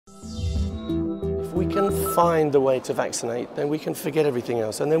if we can find the way to vaccinate, then we can forget everything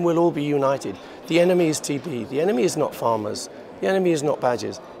else, and then we'll all be united. The enemy is TB. The enemy is not farmers. The enemy is not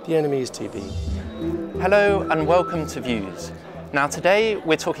badgers. The enemy is TB. Hello and welcome to Vieuws. Now today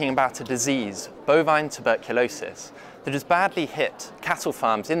we're talking about a disease, bovine tuberculosis, that has badly hit cattle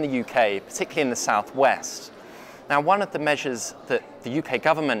farms in the UK, particularly in the southwest. Now one of the measures that the UK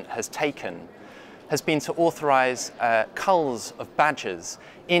government has taken has been to authorise culls of badgers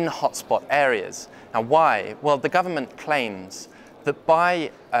in hotspot areas. Now why? Well, the government claims that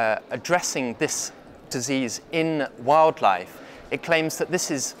by addressing this disease in wildlife, it claims that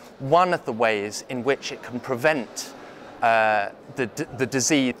this is one of the ways in which it can prevent the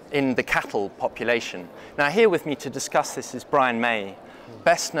disease in the cattle population. Now here with me to discuss this is Brian May,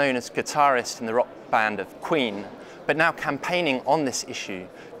 best known as guitarist in the rock band of Queen, but now campaigning on this issue,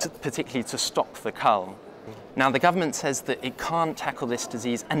 particularly to stop the cull. Now the government says that it can't tackle this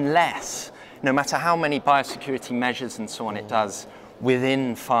disease unless, no matter how many biosecurity measures and so on it does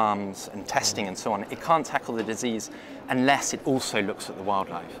within farms and testing and so on, it can't tackle the disease unless it also looks at the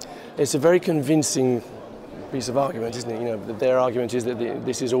wildlife. It's a very convincing piece of argument, isn't it? You know, their argument is that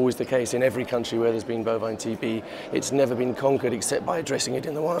this is always the case in every country where there's been bovine TB. It's never been conquered except by addressing it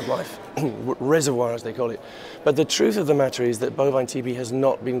in the wildlife reservoir, as they call it. But the truth of the matter is that bovine TB has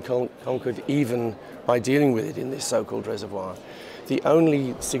not been conquered even by dealing with it in this so-called reservoir. The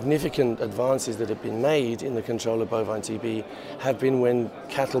only significant advances that have been made in the control of bovine TB have been when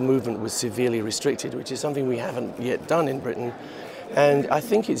cattle movement was severely restricted, which is something we haven't yet done in Britain. And I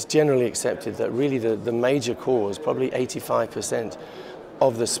think it's generally accepted that really the major cause, probably 85%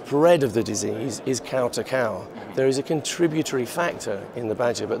 of the spread of the disease, is cow to cow. There is a contributory factor in the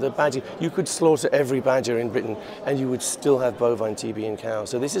badger, but the badger, you could slaughter every badger in Britain and you would still have bovine TB in cows.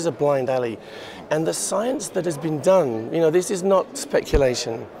 So this is a blind alley. And the science that has been done, you know, this is not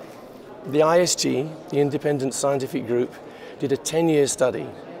speculation. The ISG, the Independent Scientific Group, did a 10-year study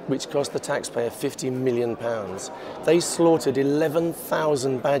which cost the taxpayer £50 million. They slaughtered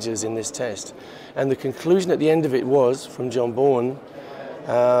 11,000 badgers in this test. And the conclusion at the end of it was, from John Bourne,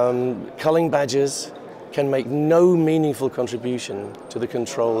 culling badgers can make no meaningful contribution to the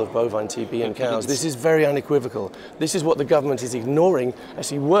control of bovine TB in cows. This is very unequivocal. This is what the government is ignoring.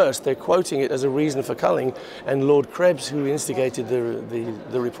 Actually worse, they're quoting it as a reason for culling, and Lord Krebs, who instigated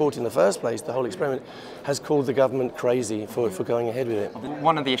the report in the first place, the whole experiment, has called the government crazy for going ahead with it.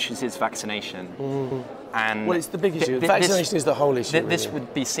 One of the issues is vaccination. And well, it's the big issue. Vaccination is the whole issue. This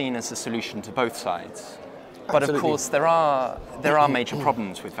would be seen as a solution to both sides. But of course, there are major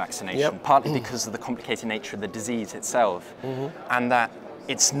problems with vaccination, partly because of the complicated nature of the disease itself, and that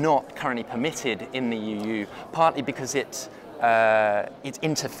it's not currently permitted in the EU, partly because it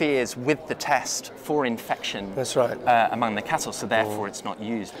interferes with the test for infection. That's right. Among the cattle, so therefore it's not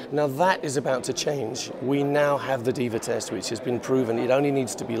used. Now that is about to change. We now have the DIVA test, which has been proven. It only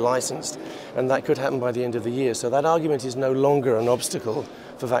needs to be licensed, and that could happen by the end of the year. So that argument is no longer an obstacle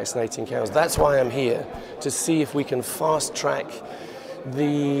for vaccinating cows. That's why I'm here, to see if we can fast track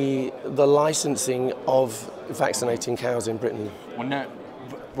the licensing of vaccinating cows in Britain.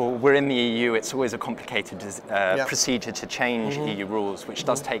 Well, we're in the EU, it's always a complicated procedure to change EU rules, which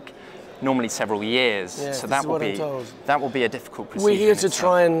does take normally several years. Yeah, so that will be a difficult procedure. We're here to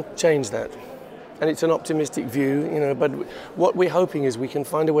try and change that. And it's an optimistic view, you know, but what we're hoping is we can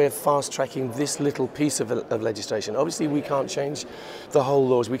find a way of fast-tracking this little piece of legislation. Obviously, we can't change the whole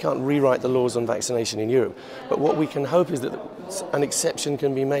laws. We can't rewrite the laws on vaccination in Europe. But what we can hope is that an exception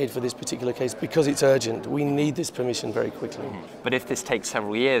can be made for this particular case because it's urgent. We need this permission very quickly. But if this takes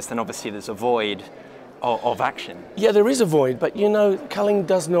several years, then obviously there's a void of action. Yeah, there is a void, but you know, culling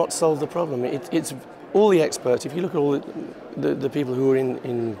does not solve the problem. It's all the experts, if you look at all the people who were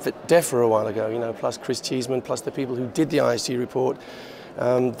in DEFRA a while ago, you know, plus Chris Cheeseman, plus the people who did the ISG report,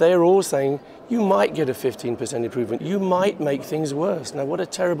 they're all saying you might get a 15% improvement, you might make things worse. Now what a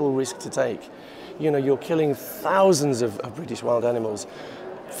terrible risk to take. You know, you're killing thousands of British wild animals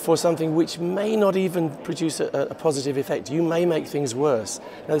for something which may not even produce a positive effect. You may make things worse.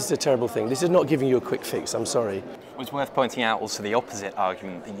 Now this is a terrible thing. This is not giving you a quick fix, I'm sorry. It was worth pointing out also the opposite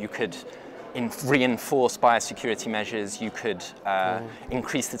argument, that you could reinforce biosecurity measures, you could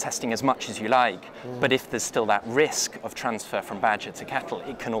increase the testing as much as you like, but if there's still that risk of transfer from badger to cattle,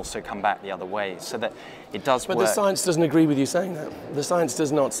 it can also come back the other way, so that it does work. But the science doesn't agree with you saying that. The science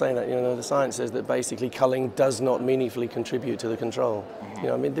does not say that. You know, the science says that basically culling does not meaningfully contribute to the control. You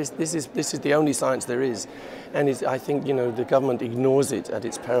know, I mean, this is the only science there is, and I think, you know, the government ignores it at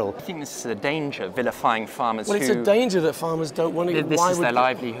its peril. I think this is a danger, vilifying farmers. Well, it's a danger that farmers don't want to. This is their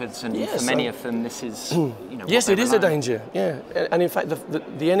livelihoods, and yes, for many many of them this is, yes, it is a danger. Yeah, and in fact,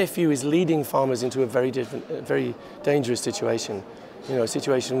 the NFU is leading farmers into a very dangerous situation. A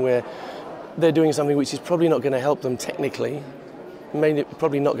situation where they're doing something which is probably not going to help them technically,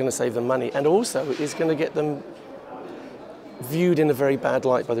 probably not going to save them money, and also is going to get them viewed in a very bad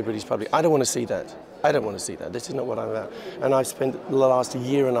light by the British public. I don't want to see that. I don't want to see that. This is not what I'm about. And I've spent the last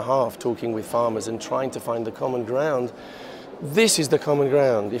year and a half talking with farmers and trying to find the common ground. This is the common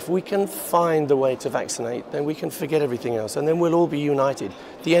ground. If we can find the way to vaccinate, then we can forget everything else, and then we'll all be united.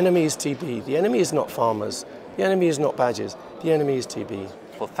 The enemy is TB. The enemy is not farmers. The enemy is not badgers. The enemy is TB.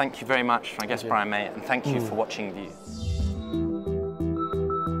 Well, thank you very much, I guess, Brian May, and thank you for watching Vieuws.